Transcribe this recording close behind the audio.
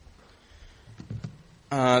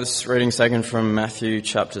This reading taken from Matthew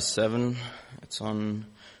chapter 7. It's on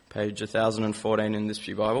page 1014 in this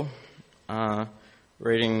Pew Bible.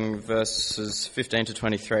 Reading verses 15 to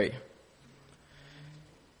 23.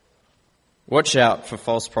 Watch out for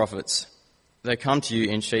false prophets. They come to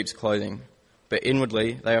you in sheep's clothing, but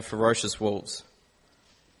inwardly they are ferocious wolves.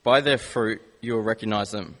 By their fruit you will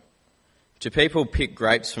recognize them. Do people pick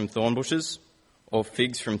grapes from thorn bushes or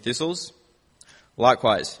figs from thistles?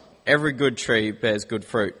 Likewise, every good tree bears good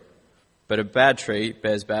fruit, but a bad tree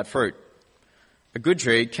bears bad fruit. A good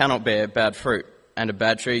tree cannot bear bad fruit, and a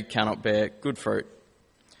bad tree cannot bear good fruit.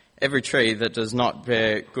 Every tree that does not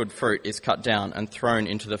bear good fruit is cut down and thrown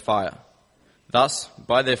into the fire. Thus,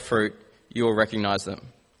 by their fruit, you will recognize them.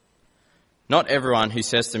 Not everyone who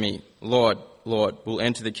says to me, Lord, Lord, will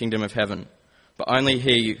enter the kingdom of heaven, but only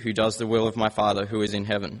he who does the will of my Father who is in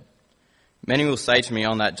heaven. Many will say to me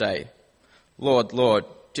on that day, Lord, Lord,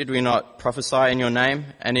 did we not prophesy in your name,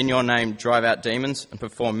 and in your name drive out demons and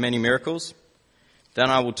perform many miracles? Then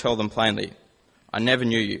I will tell them plainly, I never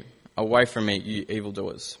knew you. Away from me, you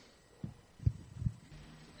evildoers.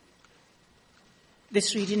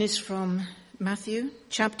 This reading is from Matthew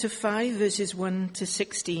chapter 5, verses 1 to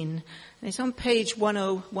 16. And it's on page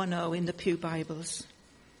 1010 in the Pew Bibles.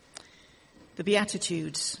 The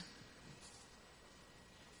Beatitudes.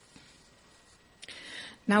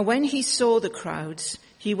 Now when he saw the crowds,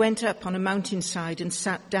 he went up on a mountainside and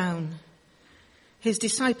sat down. His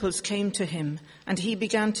disciples came to him, and he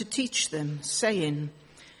began to teach them, saying,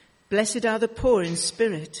 Blessed are the poor in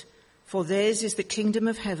spirit, for theirs is the kingdom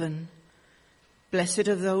of heaven. Blessed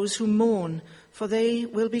are those who mourn, for they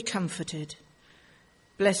will be comforted.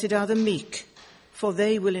 Blessed are the meek, for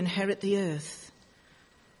they will inherit the earth.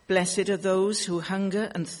 Blessed are those who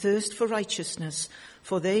hunger and thirst for righteousness,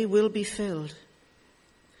 for they will be filled.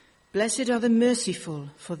 Blessed are the merciful,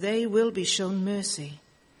 for they will be shown mercy.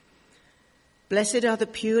 Blessed are the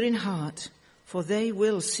pure in heart, for they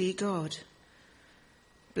will see God.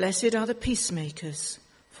 Blessed are the peacemakers,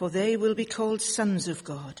 for they will be called sons of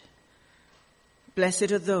God.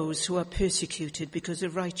 Blessed are those who are persecuted because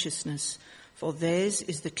of righteousness, for theirs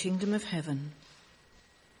is the kingdom of heaven.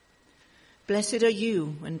 Blessed are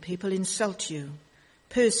you when people insult you,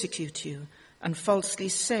 persecute you, and falsely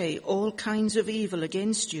say all kinds of evil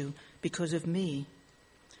against you because of me.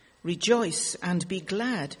 Rejoice and be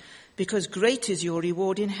glad, because great is your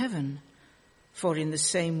reward in heaven. For in the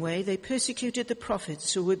same way they persecuted the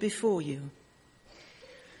prophets who were before you.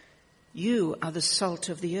 You are the salt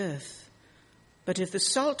of the earth. But if the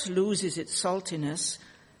salt loses its saltiness,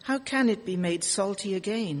 how can it be made salty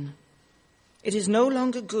again? It is no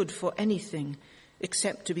longer good for anything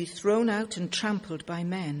except to be thrown out and trampled by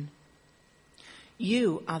men.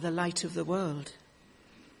 You are the light of the world.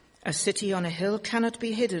 A city on a hill cannot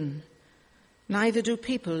be hidden. Neither do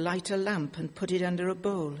people light a lamp and put it under a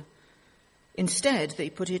bowl. Instead,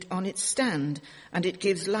 they put it on its stand, and it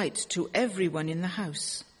gives light to everyone in the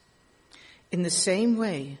house. In the same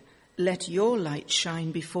way, let your light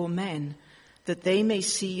shine before men, that they may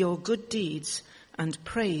see your good deeds and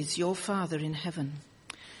praise your Father in heaven.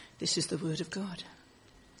 This is the word of God.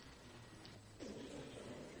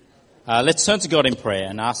 Let's turn to God in prayer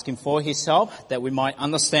and ask him for his help that we might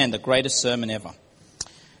understand the greatest sermon ever.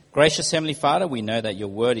 Gracious Heavenly Father, we know that your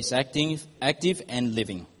word is active and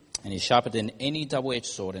living and is sharper than any double-edged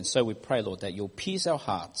sword. And so we pray, Lord, that you'll pierce our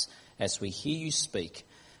hearts as we hear you speak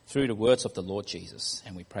through the words of the Lord Jesus.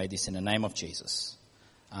 And we pray this in the name of Jesus.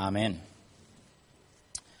 Amen.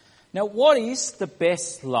 Now, what is the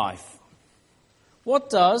best life? What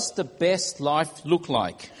does the best life look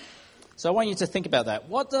like? So I want you to think about that.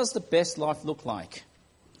 What does the best life look like?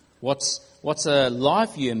 What's a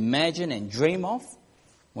life you imagine and dream of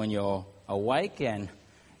when you're awake and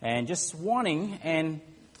just wanting and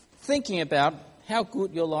thinking about how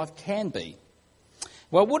good your life can be?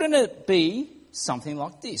 Well, wouldn't it be something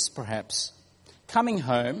like this, perhaps? Coming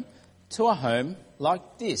home to a home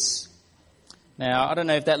like this. Now, I don't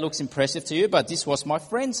know if that looks impressive to you, but this was my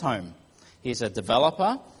friend's home. He's a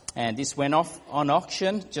developer, and this went off on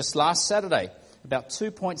auction just last Saturday, about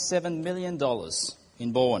 $2.7 million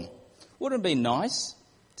in Bowen. Wouldn't it be nice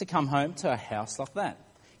to come home to a house like that?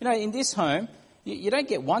 You know, in this home, you don't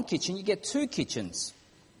get one kitchen, you get two kitchens.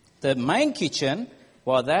 The main kitchen,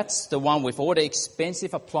 well, that's the one with all the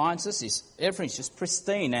expensive appliances. Everything's just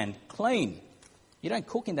pristine and clean. You don't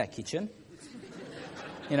cook in that kitchen.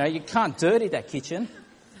 You know, you can't dirty that kitchen.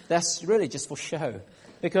 That's really just for show.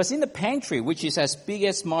 Because in the pantry, which is as big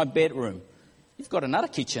as my bedroom, you've got another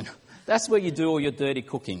kitchen. That's where you do all your dirty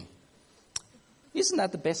cooking. Isn't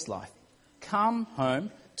that the best life? Come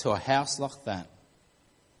home to a house like that.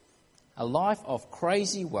 a life of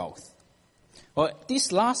crazy wealth. Well,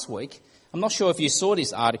 this last week, I'm not sure if you saw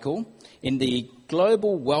this article, in the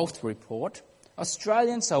Global Wealth Report,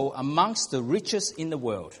 Australians are amongst the richest in the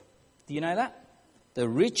world. Do you know that? The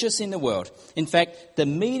richest in the world. In fact, the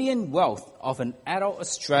median wealth of an adult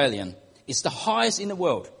Australian is the highest in the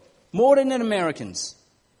world. More than the Americans,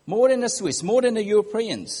 more than the Swiss, more than the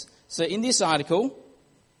Europeans. So in this article,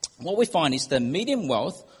 what we find is the median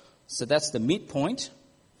wealth, so that's the midpoint,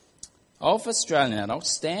 of Australian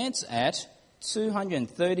adults stands at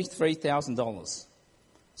 $233,000.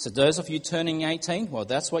 So those of you turning 18, well,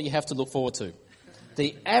 that's what you have to look forward to.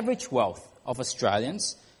 The average wealth of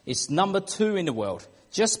Australians is number 2 in the world,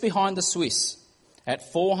 just behind the Swiss, at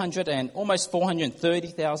almost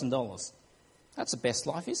 $430,000. That's the best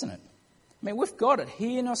life, isn't it? I mean, we've got it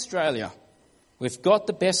here in Australia. We've got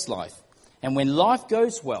the best life. And when life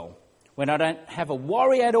goes well, when I don't have a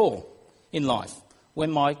worry at all in life, when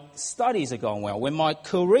my studies are going well, when my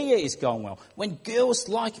career is going well, when girls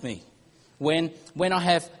like me, when I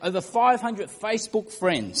have over 500 Facebook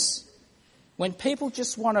friends, when people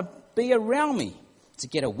just want to be around me to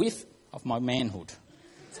get a whiff of my manhood,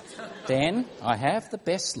 then I have the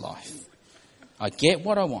best life. I get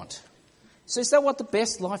what I want. So is that what the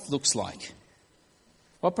best life looks like?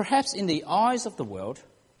 Well, perhaps in the eyes of the world,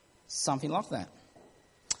 something like that.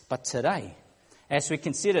 But today, as we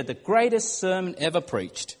consider the greatest sermon ever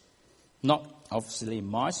preached, not obviously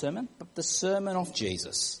my sermon, but the sermon of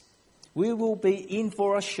Jesus, we will be in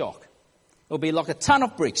for a shock. It will be like a ton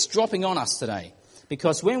of bricks dropping on us today.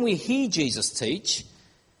 Because when we hear Jesus teach,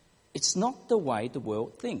 it's not the way the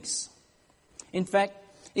world thinks. In fact,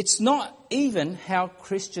 it's not even how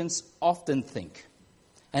Christians often think.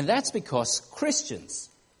 And that's because Christians,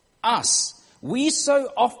 us, we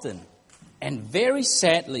so often and very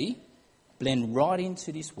sadly blend right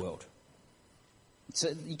into this world. So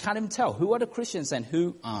you can't even tell who are the Christians and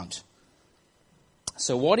who aren't.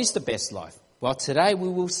 So what is the best life? Well, today we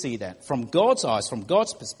will see that from God's eyes, from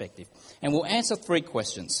God's perspective. And we'll answer 3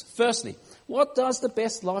 questions. Firstly, what does the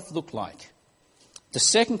best life look like? The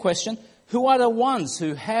second question, who are the ones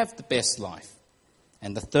who have the best life?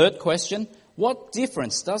 And the third question, what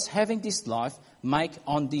difference does having this life make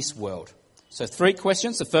on this world? So 3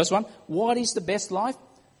 questions. The first one, what is the best life?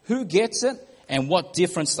 Who gets it? And what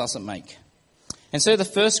difference does it make? And so the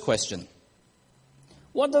first question,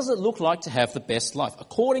 what does it look like to have the best life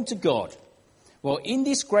according to God? Well, in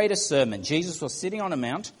this greatest sermon, Jesus was sitting on a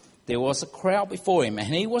mount. There was a crowd before him and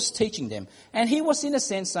he was teaching them. And he was in a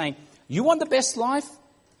sense saying, you want the best life?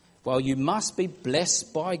 Well, you must be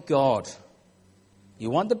blessed by God. You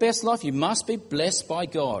want the best life? You must be blessed by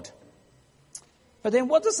God. But then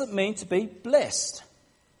what does it mean to be blessed?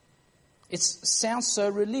 It sounds so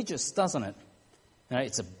religious, doesn't it? You know,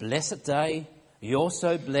 it's a blessed day. You're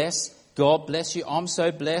so blessed. God bless you. I'm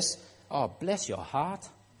so blessed. Oh, bless your heart.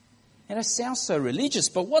 And it sounds so religious,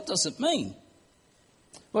 but what does it mean?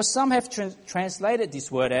 Well, some have translated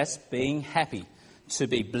this word as being happy. To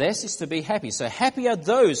be blessed is to be happy. So happy are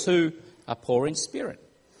those who are poor in spirit.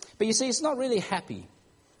 But you see, it's not really happy.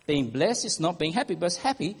 Being blessed is not being happy, but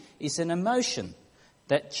happy is an emotion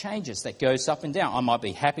that changes, that goes up and down. I might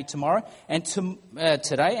be happy tomorrow, and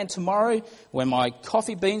today, and tomorrow, when my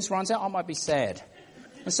coffee beans runs out, I might be sad.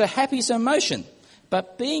 And so happy is an emotion,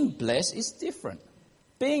 but being blessed is different.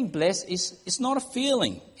 Being blessed is not a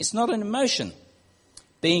feeling. It's not an emotion.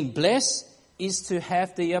 Being blessed is to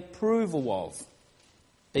have the approval of.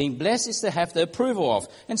 Being blessed is to have the approval of.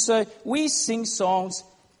 And so we sing songs,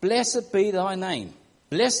 blessed be thy name.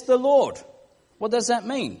 Bless the Lord. What does that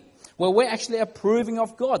mean? Well, we're actually approving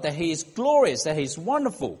of God, that he is glorious, that he is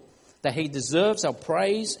wonderful, that he deserves our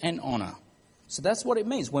praise and honour. So that's what it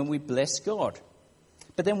means when we bless God.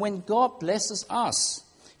 But then when God blesses us,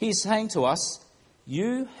 he's saying to us,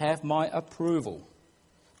 you have my approval.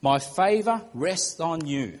 My favour rests on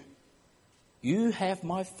you. You have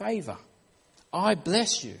my favour. I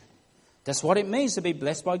bless you. That's what it means to be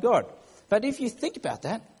blessed by God. But if you think about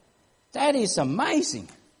that, that is amazing.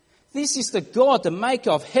 This is the God, the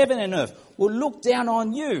maker of heaven and earth, will look down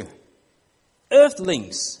on you,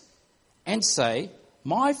 earthlings, and say,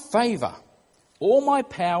 my favour, all my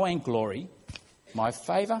power and glory, my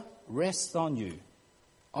favour rests on you.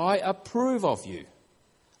 I approve of you.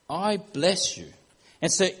 I bless you. And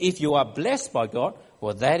so if you are blessed by God,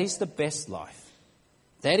 well, that is the best life.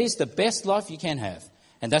 That is the best life you can have.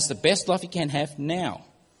 And that's the best life you can have now.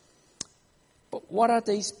 But what are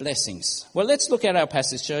these blessings? Well, let's look at our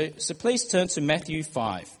passage. So please turn to Matthew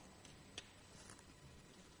 5.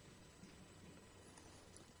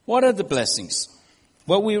 What are the blessings?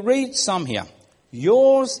 Well, we read some here.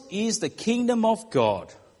 Yours is the kingdom of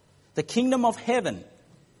God. The kingdom of heaven.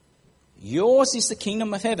 Yours is the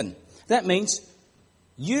kingdom of heaven. That means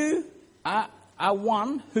you are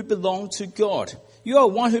one who belongs to God. You are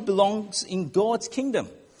one who belongs in God's kingdom.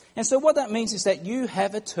 And so what that means is that you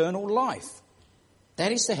have eternal life.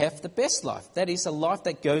 That is to have the best life. That is a life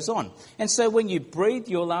that goes on. And so when you breathe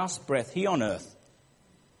your last breath here on earth,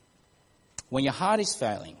 when your heart is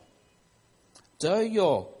failing, though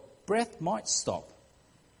your breath might stop,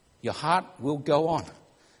 your heart will go on.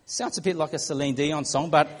 Sounds a bit like a Celine Dion song,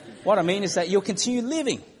 but what I mean is that you'll continue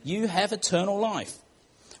living. You have eternal life.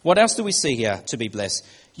 What else do we see here to be blessed?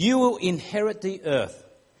 You will inherit the earth.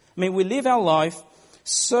 I mean, we live our life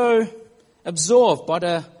so absorbed by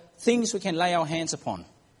the things we can lay our hands upon,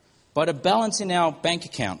 by the balance in our bank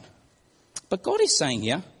account. But God is saying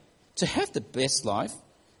here, to have the best life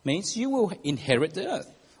means you will inherit the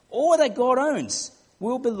earth. All that God owns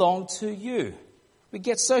will belong to you. We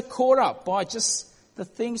get so caught up by just the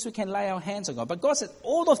things we can lay our hands on God. But God said,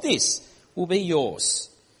 all of this will be yours.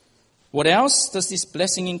 What else does this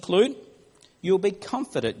blessing include? You'll be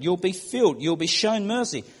comforted. You'll be filled. You'll be shown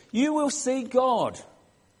mercy. You will see God.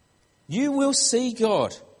 You will see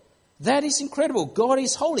God. That is incredible. God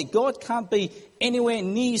is holy. God can't be anywhere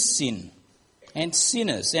near sin and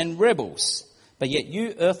sinners and rebels. But yet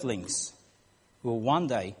you earthlings will one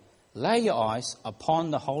day lay your eyes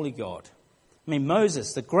upon the holy God. I mean,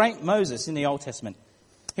 Moses, the great Moses in the Old Testament,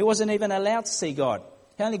 he wasn't even allowed to see God.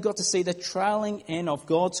 He only got to see the trailing end of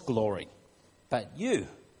God's glory. But you,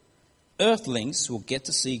 earthlings, will get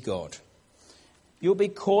to see God. You'll be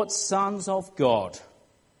called sons of God.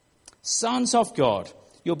 Sons of God.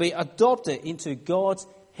 You'll be adopted into God's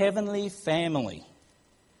heavenly family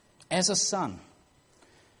as a son.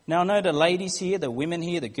 Now, I know the ladies here, the women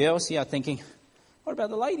here, the girls here are thinking, what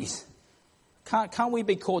about the ladies? Can't we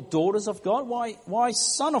be called daughters of God? Why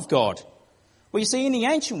son of God? Well, you see, in the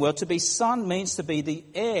ancient world, to be son means to be the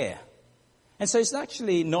heir. And so it's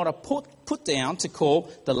actually not a put down to call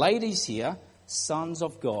the ladies here sons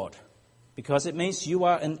of God, because it means you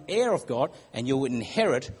are an heir of God and you will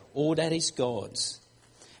inherit all that is God's.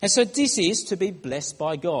 And so this is to be blessed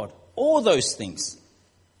by God. All those things.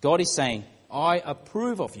 God is saying, I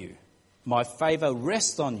approve of you. My favor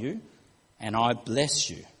rests on you and I bless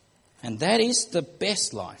you. And that is the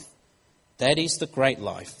best life. That is the great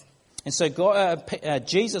life. And so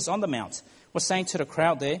Jesus on the Mount was saying to the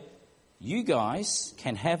crowd there, you guys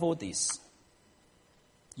can have all this.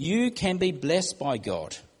 You can be blessed by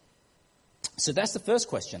God. So that's the first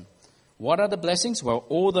question. What are the blessings? Well,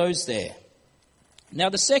 all those there. Now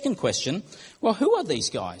the second question, well, who are these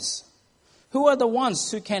guys? Who are the ones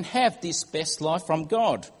who can have this best life from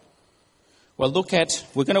God? Well,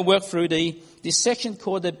 we're going to work through this section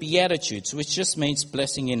called the Beatitudes, which just means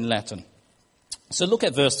blessing in Latin. So look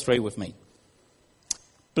at verse 3 with me.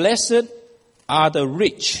 Blessed are the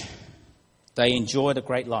rich. They enjoy the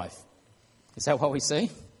great life. Is that what we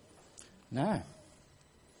see? No.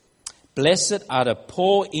 Blessed are the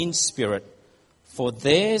poor in spirit, for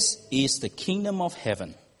theirs is the kingdom of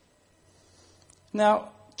heaven. Now,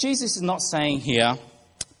 Jesus is not saying here,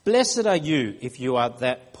 blessed are you if you are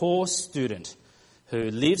that poor student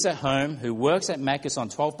who lives at home, who works at Macca's on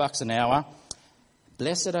 $12 an hour.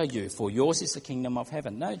 Blessed are you, for yours is the kingdom of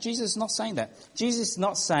heaven. No, Jesus is not saying that. Jesus is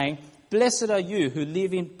not saying, blessed are you who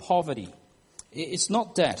live in poverty. It's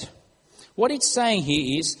not that. What it's saying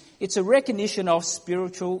here is, it's a recognition of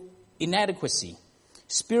spiritual inadequacy,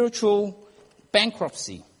 spiritual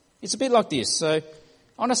bankruptcy. It's a bit like this. So,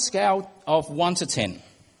 on a scale of 1 to 10,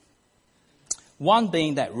 1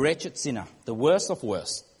 being that wretched sinner, the worst of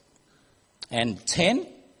worst, and 10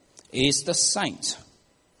 is the saint.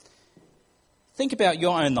 Think about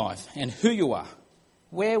your own life and who you are.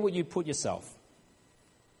 Where will you put yourself?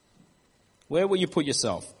 Where will you put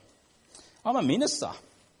yourself? I'm a minister.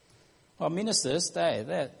 Well, ministers,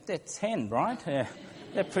 they're 10, right?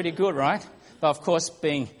 They're pretty good, right? But of course,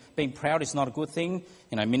 being proud is not a good thing.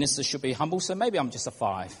 You know, ministers should be humble, so maybe I'm just a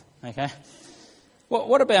 5, okay? Well,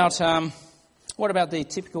 what about the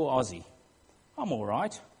typical Aussie? I'm all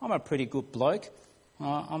right. I'm a pretty good bloke.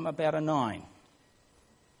 I'm about a 9.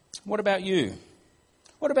 What about you?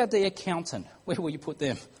 What about the accountant? Where will you put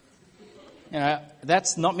them? You know,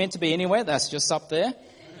 that's not meant to be anywhere. That's just up there.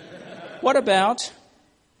 What about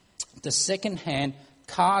the second-hand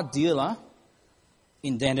car dealer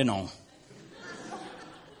in Dandenong?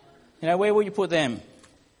 You know, where will you put them?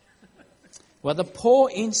 Well, the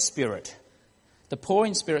poor in spirit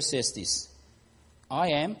says this: I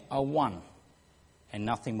am a 1 and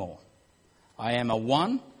nothing more. I am a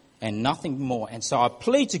 1 and nothing more. And so I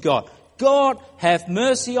plead to God, God, have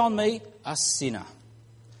mercy on me, a sinner.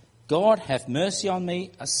 God, have mercy on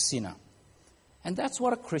me, a sinner. And that's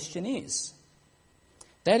what a Christian is.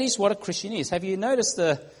 That is what a Christian is. Have you noticed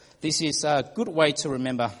this is a good way to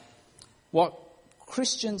remember what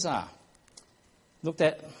Christians are?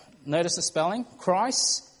 Notice the spelling.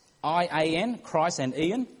 Christ, I-A-N, Christ and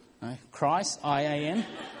Ian. No, Christ, I-A-N.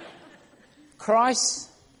 Christ,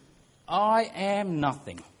 I am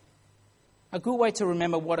nothing. A good way to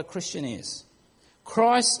remember what a Christian is.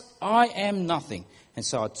 Christ, I am nothing. And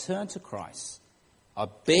so I turn to Christ. I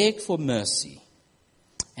beg for mercy.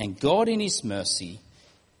 And God in his mercy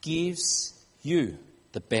gives you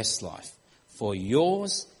the best life. For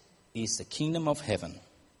yours is the kingdom of heaven.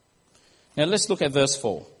 Now let's look at verse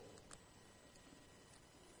 4.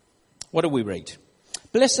 What do we read?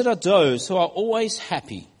 Blessed are those who are always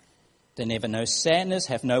happy. They never know sadness,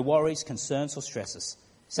 have no worries, concerns or stresses.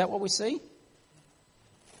 Is that what we see?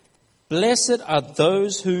 Blessed are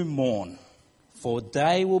those who mourn, for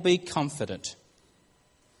they will be comforted.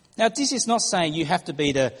 Now, this is not saying you have to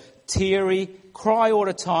be the teary, cry all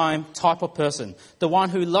the time type of person. The one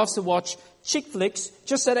who loves to watch chick flicks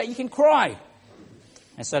just so that you can cry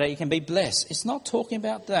and so that you can be blessed. It's not talking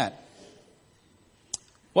about that.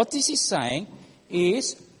 What this is saying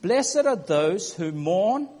is, blessed are those who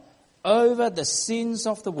mourn over the sins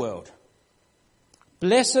of the world.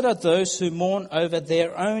 Blessed are those who mourn over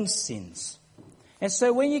their own sins. And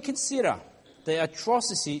so when you consider the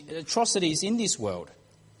atrocities in this world,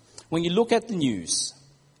 when you look at the news,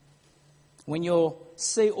 when you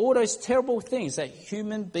see all those terrible things that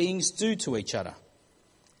human beings do to each other,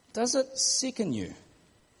 does it sicken you?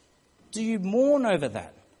 Do you mourn over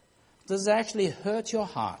that? Does it actually hurt your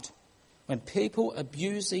heart when people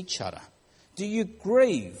abuse each other? Do you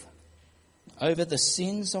grieve over the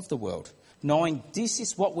sins of the world, knowing this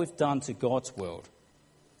is what we've done to God's world?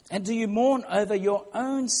 And do you mourn over your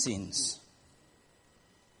own sins?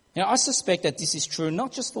 Now, I suspect that this is true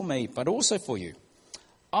not just for me, but also for you.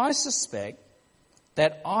 I suspect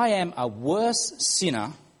that I am a worse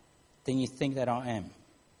sinner than you think that I am.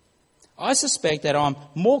 I suspect that I'm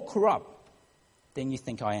more corrupt than you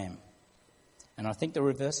think I am. And I think the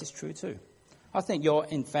reverse is true too. I think you're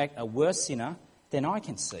in fact a worse sinner than I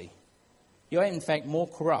can see. You're in fact more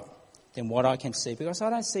corrupt than what I can see, because I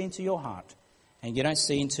don't see into your heart and you don't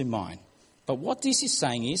see into mine. But what this is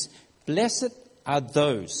saying is, blessed are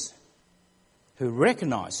those who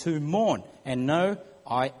recognize, who mourn and know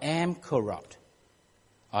I am corrupt.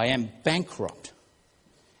 I am bankrupt.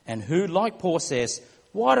 And who, like Paul says,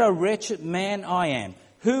 what a wretched man I am.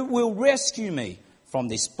 Who will rescue me from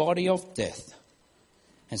this body of death?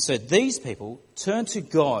 And so these people turn to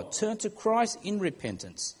God, turn to Christ in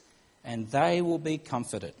repentance, and they will be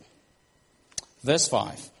comforted. Verse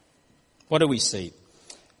 5. What do we see?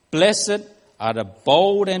 Blessed are the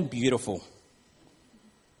bold and beautiful.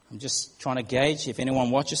 I'm just trying to gauge if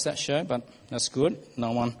anyone watches that show, but that's good.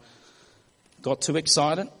 No one got too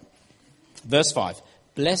excited. Verse 5.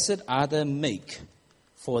 Blessed are the meek,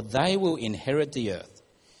 for they will inherit the earth.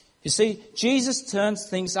 You see, Jesus turns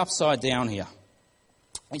things upside down here.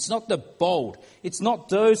 It's not the bold. It's not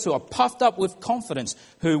those who are puffed up with confidence,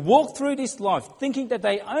 who walk through this life thinking that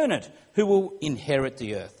they own it, who will inherit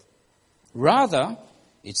the earth. Rather,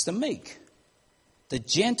 it's the meek, the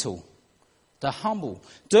gentle, the humble,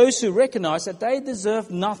 those who recognize that they deserve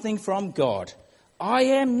nothing from God. I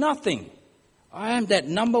am nothing. I am that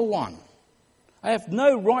number one. I have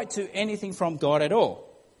no right to anything from God at all.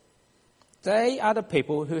 They are the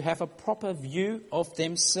people who have a proper view of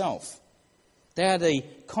themselves. They are the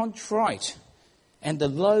contrite and the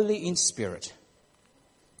lowly in spirit.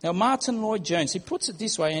 Now, Martin Lloyd-Jones, he puts it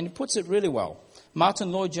this way, and he puts it really well.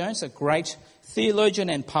 Martin Lloyd-Jones, a great theologian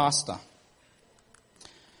and pastor.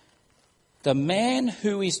 The man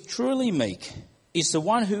who is truly meek is the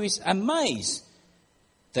one who is amazed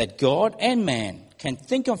that God and man can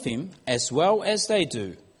think of him as well as they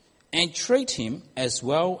do and treat him as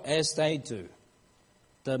well as they do.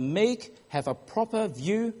 The meek have a proper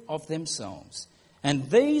view of themselves. And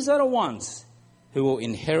these are the ones who will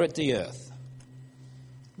inherit the earth.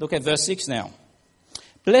 Look at verse 6 now.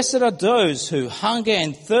 Blessed are those who hunger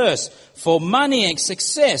and thirst for money and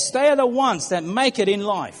success. They are the ones that make it in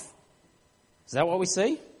life. Is that what we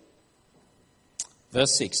see?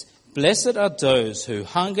 Verse 6. Blessed are those who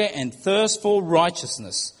hunger and thirst for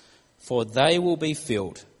righteousness, for they will be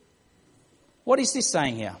filled. What is this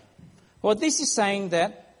saying here? Well, this is saying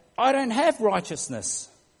that I don't have righteousness.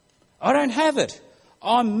 I don't have it.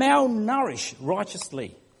 I'm malnourished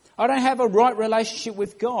righteously. I don't have a right relationship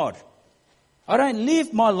with God. I don't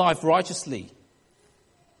live my life righteously.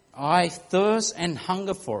 I thirst and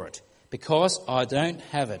hunger for it because I don't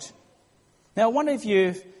have it. Now, I wonder if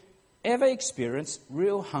you've ever experienced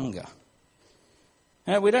real hunger?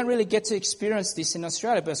 Now, we don't really get to experience this in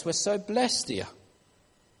Australia because we're so blessed here.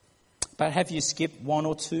 But have you skipped 1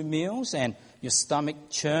 or 2 meals and your stomach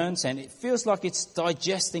churns and it feels like it's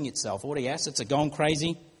digesting itself? All the acids are going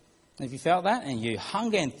crazy. Have you felt that? And you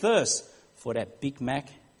hunger and thirst for that Big Mac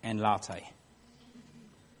and latte.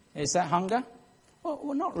 Is that hunger?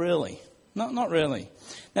 Well, not really. Not really.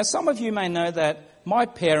 Now, some of you may know that my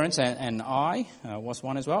parents, and I was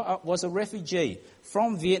one as well, was a refugee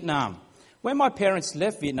from Vietnam. When my parents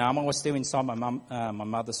left Vietnam, I was still inside my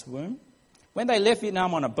mother's womb. When they left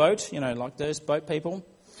Vietnam on a boat, like those boat people,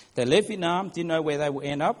 they left Vietnam, didn't know where they would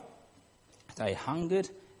end up. They hungered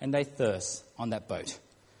and they thirsted on that boat.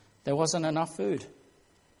 There wasn't enough food.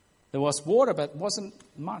 There was water, but wasn't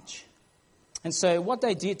much. And so what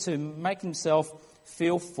they did to make themselves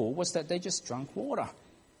feel full was that they just drank water.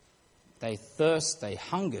 They thirsted, they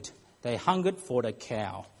hungered. They hungered for the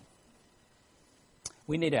cow.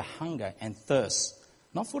 We need a hunger and thirst,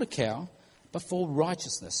 not for the cow, but for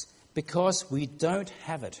righteousness, because we don't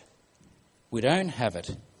have it. We don't have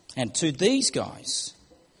it. And to these guys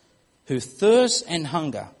who thirst and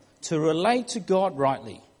hunger to relate to God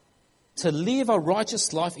rightly, to live a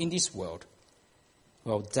righteous life in this world,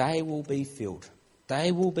 well, they will be filled.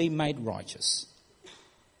 They will be made righteous.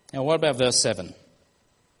 Now, what about verse 7?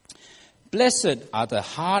 Blessed are the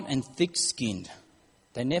hard and thick-skinned.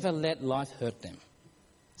 They never let life hurt them.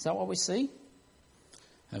 Is that what we see?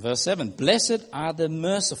 And verse 7, blessed are the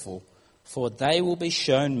merciful, for they will be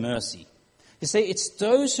shown mercy. You see, it's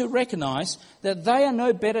those who recognize that they are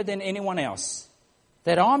no better than anyone else,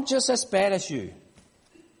 that I'm just as bad as you.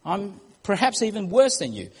 I'm perhaps even worse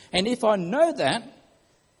than you. And if I know that,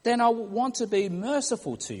 then I want to be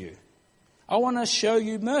merciful to you. I want to show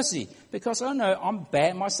you mercy because I know I'm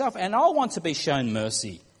bad myself and I want to be shown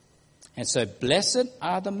mercy. And so blessed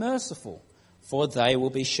are the merciful, for they will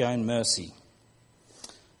be shown mercy.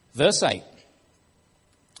 Verse 8.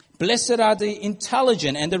 Blessed are the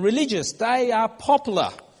intelligent and the religious. They are popular.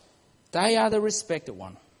 They are the respected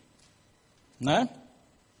one. No?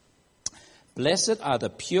 Blessed are the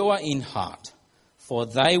pure in heart, for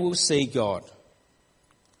they will see God.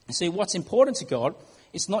 You see, what's important to God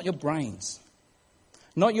is not your brains,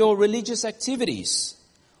 not your religious activities.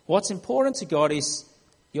 What's important to God is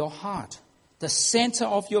your heart, the center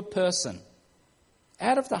of your person.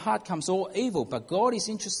 Out of the heart comes all evil, but God is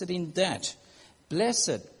interested in that.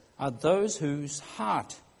 Blessed are those whose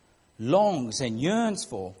heart longs and yearns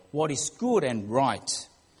for what is good and right.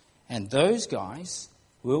 And those guys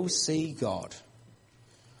will see God.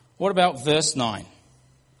 What about verse 9?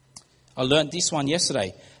 I learned this one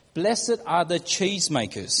yesterday. Blessed are the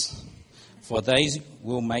cheesemakers, for they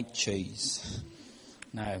will make cheese.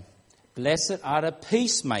 No. Blessed are the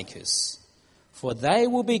peacemakers, for they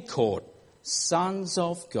will be called sons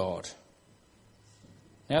of God.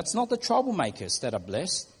 Now, it's not the troublemakers that are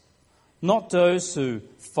blessed, not those who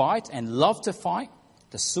fight and love to fight,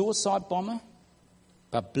 the suicide bomber,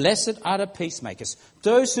 but blessed are the peacemakers,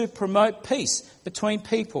 those who promote peace between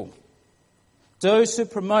people, those who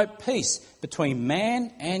promote peace between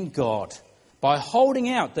man and God by holding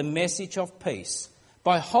out the message of peace,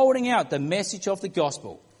 by holding out the message of the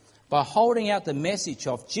gospel, by holding out the message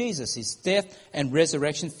of Jesus, his death and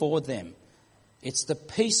resurrection for them. It's the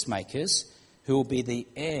peacemakers who will be the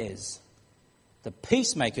heirs, the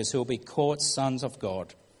peacemakers who will be called sons of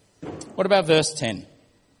God. What about verse 10?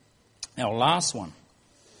 Our last one.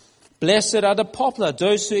 Blessed are the popular,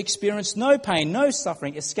 those who experience no pain, no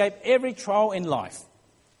suffering, escape every trial in life.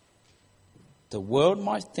 The world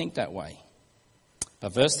might think that way.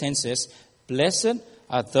 But verse 10 says, blessed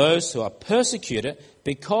are those who are persecuted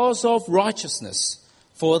because of righteousness,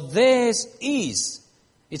 for theirs is,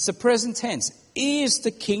 it's the present tense, is the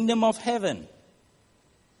kingdom of heaven.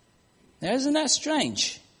 Now, isn't that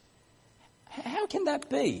strange? How can that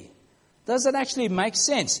be? Does it actually make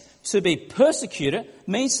sense? To be persecuted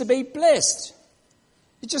means to be blessed.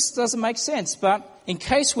 It just doesn't make sense. But in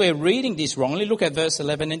case we're reading this wrongly, look at verse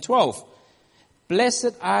 11 and 12.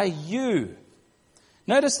 Blessed are you.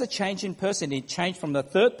 Notice the change in person. It changed from the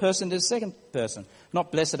third person to the second person.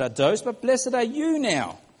 Not blessed are those, but blessed are you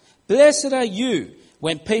now. Blessed are you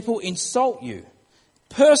when people insult you,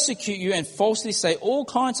 persecute you, and falsely say all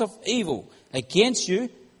kinds of evil against you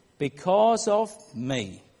because of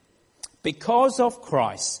me. Because of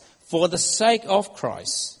Christ, for the sake of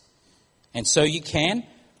Christ. And so you can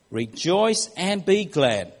rejoice and be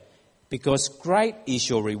glad, because great is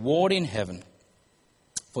your reward in heaven.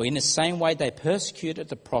 For in the same way they persecuted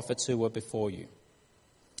the prophets who were before you.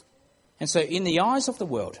 And so in the eyes of the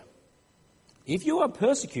world, if you are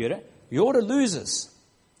persecuted, you're the losers.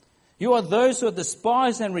 You are those who are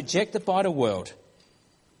despised and rejected by the world.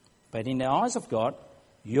 But in the eyes of God,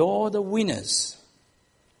 you're the winners.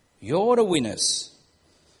 You're the winners.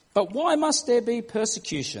 But why must there be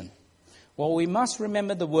persecution? Well, we must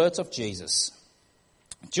remember the words of Jesus.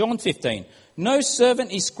 John 15, no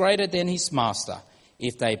servant is greater than his master.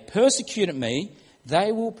 If they persecuted me,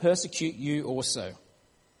 they will persecute you also.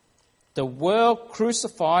 The world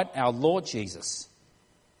crucified our Lord Jesus.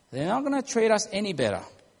 They're not going to treat us any better.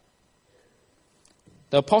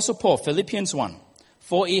 The Apostle Paul, Philippians 1,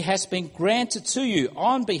 for it has been granted to you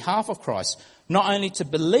on behalf of Christ, not only to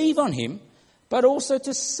believe on him, but also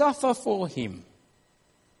to suffer for him.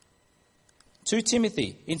 2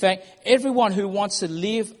 Timothy, in fact, everyone who wants to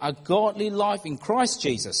live a godly life in Christ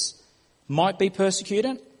Jesus might be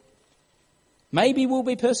persecuted. Maybe will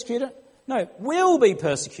be persecuted. No, will be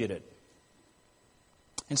persecuted.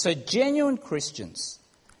 And so genuine Christians,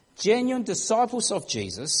 genuine disciples of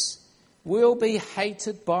Jesus will be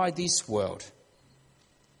hated by this world.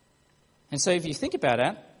 And so if you think about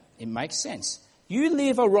that, it makes sense. You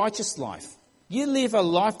live a righteous life. You live a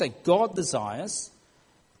life that God desires.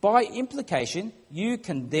 By implication, you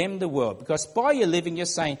condemn the world. Because by your living, you're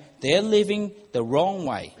saying they're living the wrong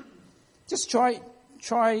way. Just try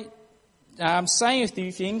saying a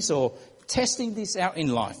few things or testing this out in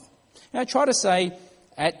life. Try to say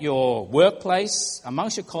at your workplace,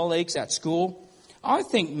 amongst your colleagues, at school, I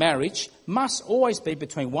think marriage must always be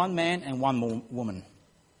between one man and one woman.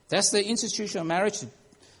 That's the institution of marriage. To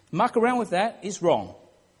muck around with that is wrong.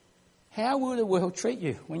 How will the world treat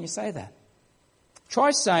you when you say that?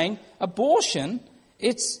 Try saying abortion,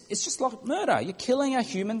 it's just like murder. You're killing a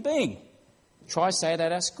human being. Try say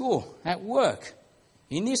that at school, at work,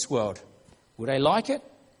 in this world. Would they like it?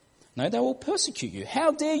 No, they will persecute you.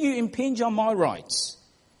 How dare you impinge on my rights?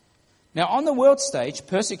 Now, on the world stage,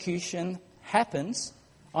 persecution happens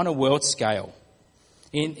on a world scale.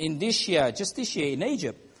 In this year, just this year in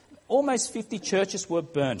Egypt, almost 50 churches were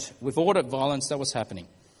burnt with all the violence that was happening.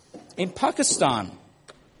 In Pakistan,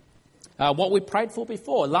 what we prayed for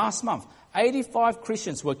before, last month, 85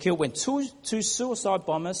 Christians were killed when two suicide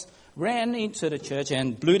bombers ran into the church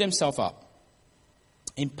and blew themselves up.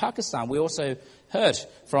 In Pakistan, we also heard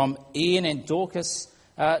from Ian and Dorcas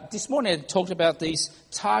this morning. They talked about these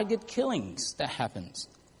target killings that happened.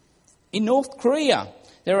 In North Korea,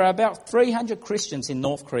 there are about 300 Christians in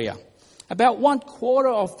North Korea. About 1/4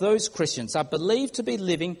 of those Christians are believed to be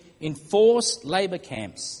living in forced labour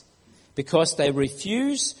camps because they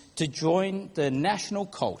refuse to join the national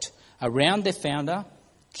cult around their founder,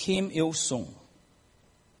 Kim Il-sung.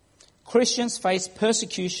 Christians face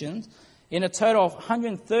persecution in a total of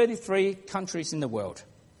 133 countries in the world.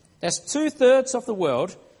 That's 2/3 of the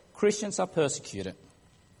world, Christians are persecuted.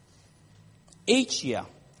 Each year,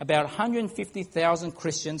 about 150,000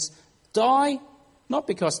 Christians die, not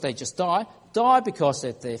because they just die because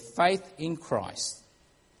of their faith in Christ.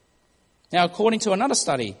 Now, according to another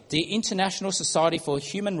study, the International Society for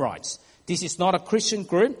Human Rights, this is not a Christian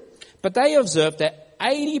group, but they observed that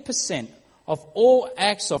 80% of all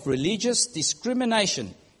acts of religious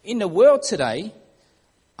discrimination in the world today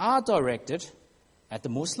are directed at the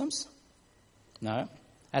Muslims? No.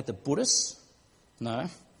 At the Buddhists? No.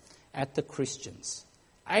 At the Christians.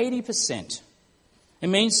 80%.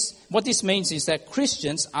 What this means is that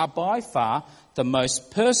Christians are by far the most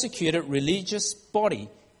persecuted religious body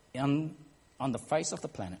on the face of the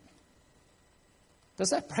planet.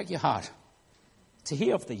 Does that break your heart to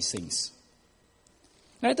hear of these things?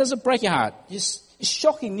 No, it doesn't break your heart. It's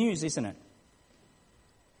shocking news, isn't it?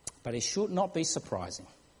 But it should not be surprising.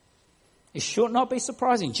 It should not be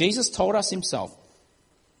surprising. Jesus told us himself.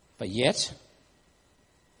 But yet,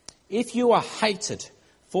 if you are hated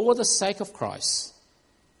for the sake of Christ,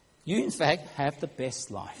 you in fact have the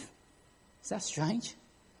best life. Is that strange?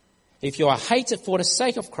 If you are hated for the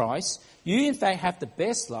sake of Christ, you in fact have the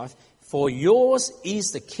best life, for yours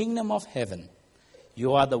is the kingdom of heaven.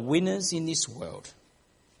 You are the winners in this world.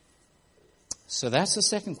 So that's the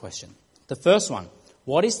second question. The first one,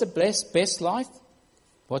 what is the best life?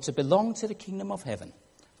 Well, to belong to the kingdom of heaven,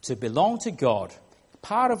 to belong to God,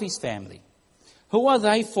 part of his family. Who are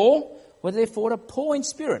they for? Well, they're for the poor in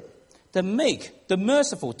spirit, the meek, the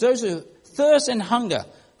merciful, those who thirst and hunger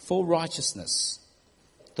for righteousness,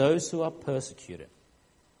 those who are persecuted.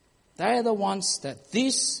 They are the ones that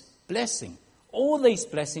this blessing, all these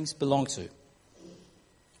blessings belong to.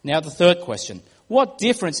 Now the third question, what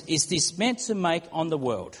difference is this meant to make on the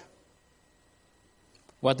world?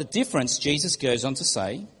 Well, the difference, Jesus goes on to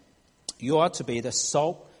say, you are to be the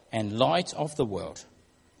salt and light of the world.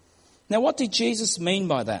 Now, what did Jesus mean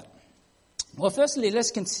by that? Well, firstly,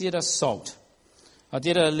 let's consider salt. I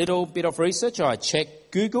did a little bit of research. I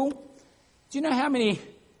checked Google. Do you know how many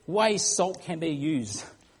ways salt can be used?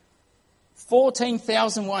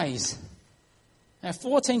 14,000 ways. Now,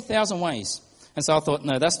 14,000 ways. And so I thought,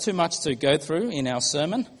 no, that's too much to go through in our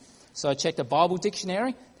sermon. So I checked the Bible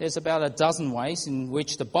dictionary. There's about a dozen ways in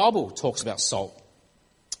which the Bible talks about salt.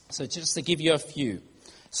 So just to give you a few.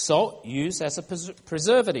 Salt used as a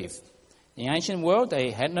preservative. In the ancient world,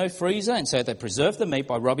 they had no freezer, and so they preserved the meat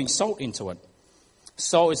by rubbing salt into it.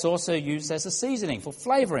 Salt is also used as a seasoning for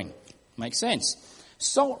flavouring. Makes sense.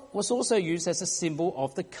 Salt was also used as a symbol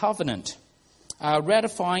of the covenant,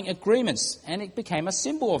 ratifying agreements, and it became a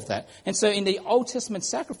symbol of that. And so in the Old Testament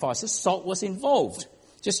sacrifices, salt was involved.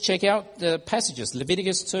 Just check out the passages,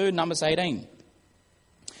 Leviticus 2, Numbers 18.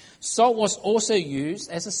 Salt was also used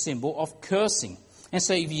as a symbol of cursing. And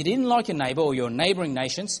so if you didn't like your neighbour or your neighbouring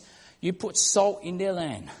nations, you put salt in their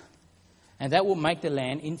land. And that will make the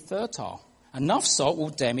land infertile. Enough salt will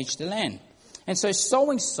damage the land. And so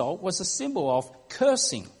sowing salt was a symbol of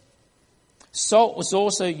cursing. Salt was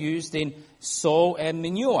also used in soil and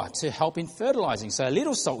manure to help in fertilizing. So a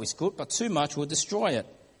little salt is good, but too much will destroy it.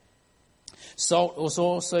 Salt was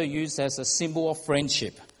also used as a symbol of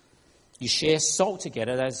friendship. You share salt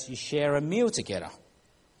together as you share a meal together.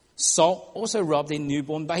 Salt also rubbed in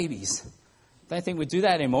newborn babies. Don't think we do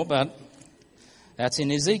that anymore, but that's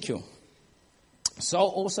in Ezekiel.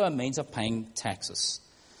 Salt also a means of paying taxes.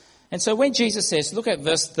 And so when Jesus says, look at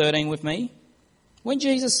verse 13 with me. When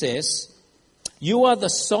Jesus says, you are the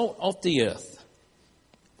salt of the earth,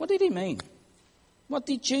 what did he mean? What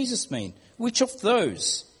did Jesus mean? Which of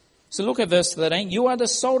those? So look at verse 13. You are the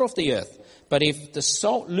salt of the earth. But if the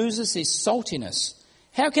salt loses its saltiness,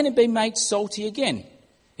 how can it be made salty again?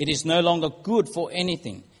 It is no longer good for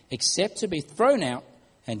anything except to be thrown out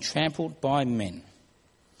and trampled by men.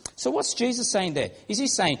 So what's Jesus saying there? Is he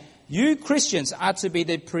saying, you Christians are to be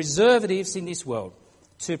the preservatives in this world,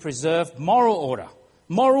 to preserve moral order,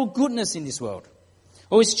 moral goodness in this world?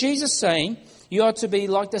 Or is Jesus saying, you are to be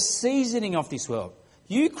like the seasoning of this world?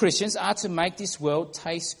 You Christians are to make this world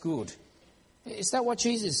taste good. Is that what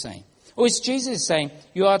Jesus is saying? Or is Jesus saying,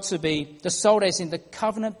 you are to be the salt as in the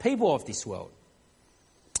covenant people of this world?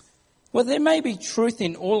 Well, there may be truth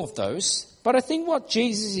in all of those, but I think what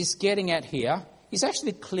Jesus is getting at here is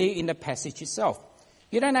actually clear in the passage itself.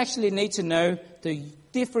 You don't actually need to know the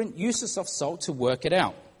different uses of salt to work it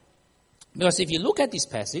out. Because if you look at this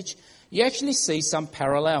passage, you actually see some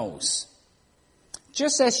parallels.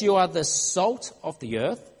 Just as you are the salt of the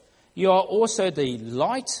earth, you are also the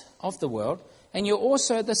light of the world, and you're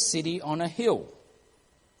also the city on a hill.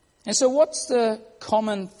 And so what's the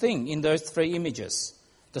common thing in those three images?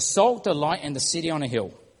 The salt, the light, and the city on a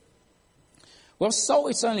hill. Well, salt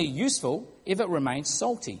is only useful if it remains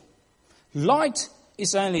salty. Light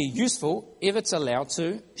is only useful if it's allowed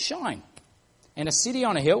to shine. And a city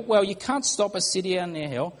on a hill, well, you can't stop a city on a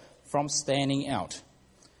hill from standing out.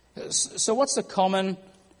 So what's the common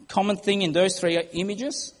thing in those three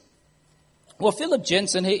images? Well, Philip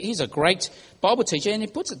Jensen, he's a great Bible teacher, and he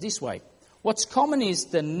puts it this way. What's common is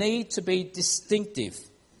the need to be distinctive.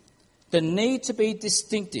 The need to be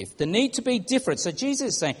distinctive. The need to be different. So Jesus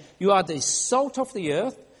is saying, you are the salt of the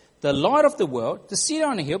earth, the light of the world, the city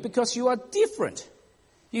on a hill, because you are different.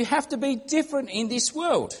 You have to be different in this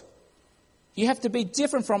world. You have to be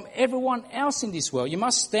different from everyone else in this world. You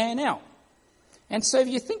must stand out. And so if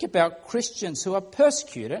you think about Christians who are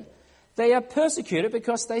persecuted, they are persecuted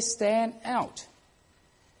because they stand out.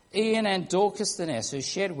 Ian and Dorcas Dines, who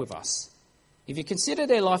shared with us, if you consider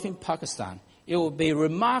their life in Pakistan, it will be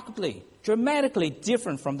remarkably, dramatically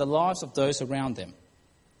different from the lives of those around them.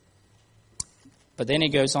 But then he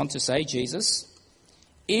goes on to say, Jesus,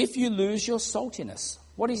 if you lose your saltiness,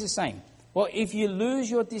 what is he saying? Well, if you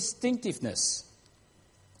lose your distinctiveness,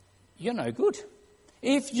 you're no good.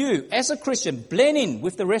 If you, as a Christian, blend in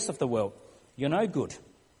with the rest of the world, you're no good.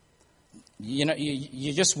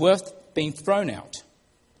 You're just worth being thrown out.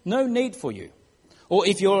 No need for you. Or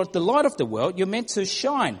if you're the light of the world, you're meant to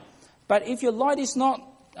shine. But if your light is not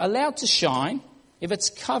allowed to shine, if it's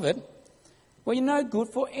covered, well, you're no good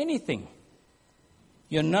for anything.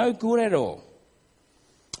 You're no good at all.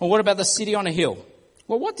 Or what about the city on a hill?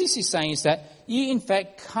 Well, what this is saying is that you, in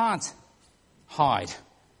fact, can't hide.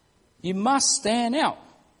 You must stand out.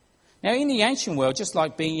 Now, in the ancient world, just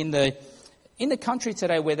like being in the country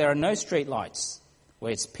today where there are no street lights,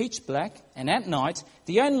 where it's pitch black, and at night,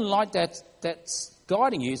 the only light that's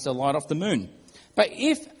guiding you is the light of the moon. But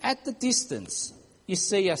if at the distance you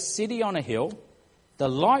see a city on a hill, the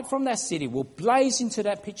light from that city will blaze into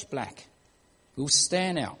that pitch black. It will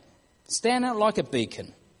stand out like a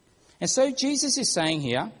beacon. And so Jesus is saying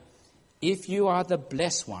here, if you are the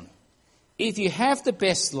blessed one, if you have the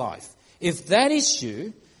best life, if that is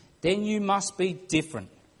you, then you must be different.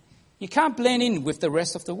 You can't blend in with the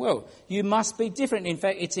rest of the world. You must be different. In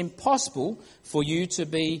fact, it's impossible for you to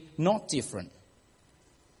be not different.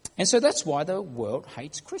 And so that's why the world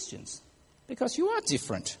hates Christians, because you are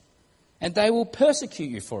different, and they will persecute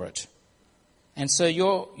you for it. And so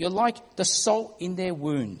you're like the salt in their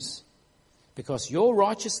wounds, because your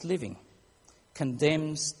righteous living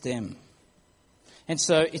condemns them. And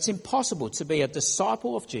so it's impossible to be a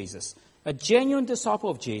disciple of Jesus, a genuine disciple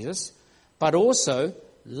of Jesus, but also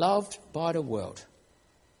loved by the world.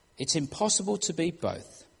 It's impossible to be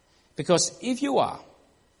both. Because if you are,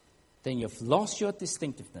 then you've lost your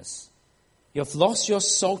distinctiveness. You've lost your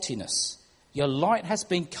saltiness. Your light has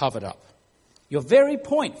been covered up. Your very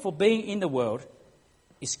point for being in the world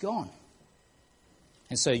is gone.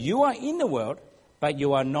 And so you are in the world, but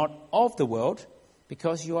you are not of the world,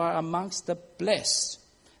 because you are amongst the blessed.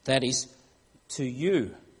 That is, to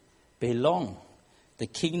you belong the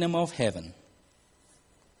kingdom of heaven.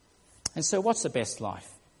 And so what's the best life?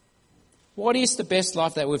 What is the best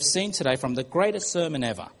life that we've seen today from the greatest sermon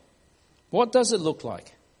ever? What does it look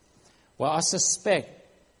like? Well, I suspect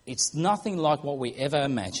it's nothing like what we ever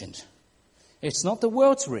imagined. It's not the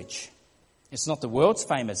world's rich. It's not the world's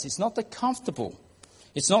famous. It's not the comfortable.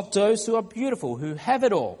 It's not those who are beautiful, who have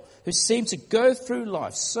it all, who seem to go through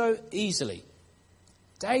life so easily.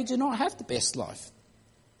 They do not have the best life.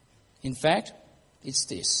 In fact, it's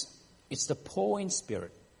this. It's the poor in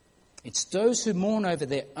spirit. It's those who mourn over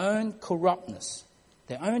their own corruptness,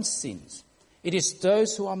 their own sins. It is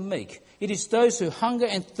those who are meek. It is those who hunger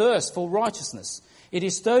and thirst for righteousness. It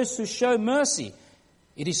is those who show mercy.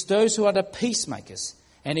 It is those who are the peacemakers.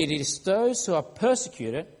 And it is those who are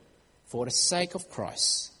persecuted for the sake of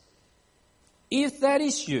Christ. If that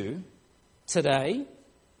is you today,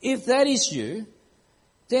 if that is you,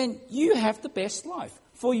 then you have the best life.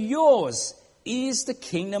 For yours is the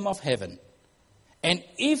kingdom of heaven. And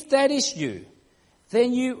if that is you,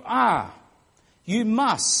 then you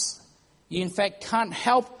must, you in fact can't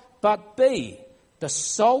help but be the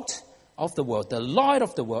salt of the world, the light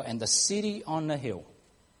of the world, and the city on the hill.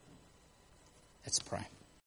 Let's pray.